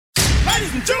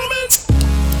Ladies and gentlemen.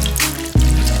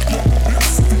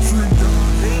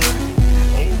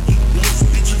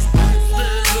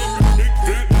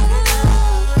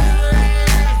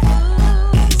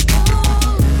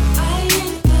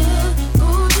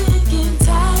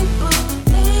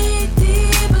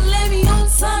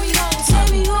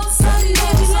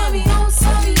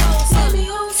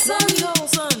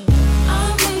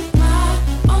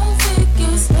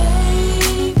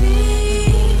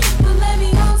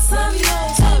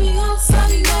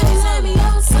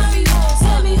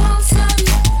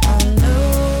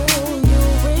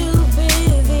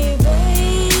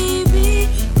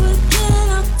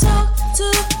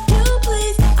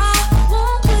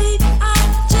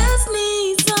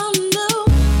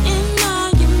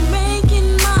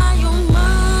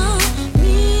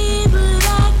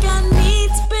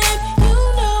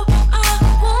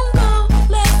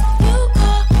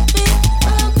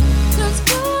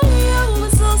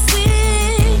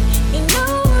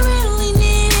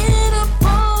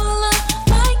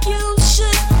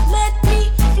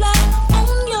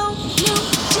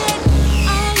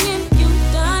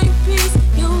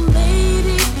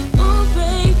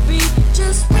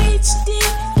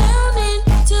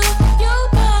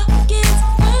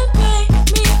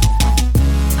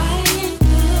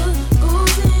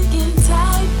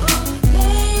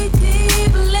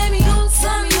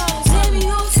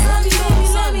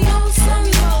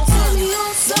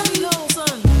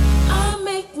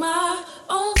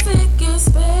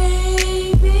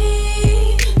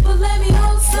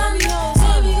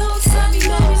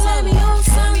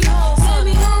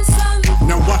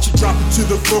 To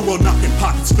the floor while knocking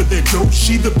pockets for that dope.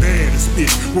 She the baddest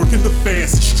bitch, working the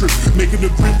fastest trip, making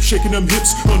the grip, shaking them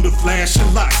hips under flashing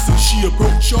lights. And she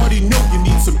approach, already know you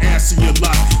need some ass in your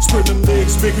life. Spread them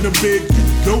legs, making them big. You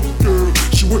go, girl.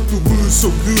 She work the wood so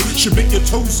good, she make your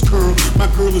toes curl. My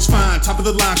girl is fine, top of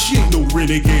the line. She ain't no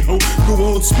renegade hoe. Go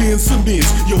on, spin some bins.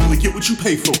 You only get what you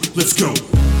pay for. Let's go.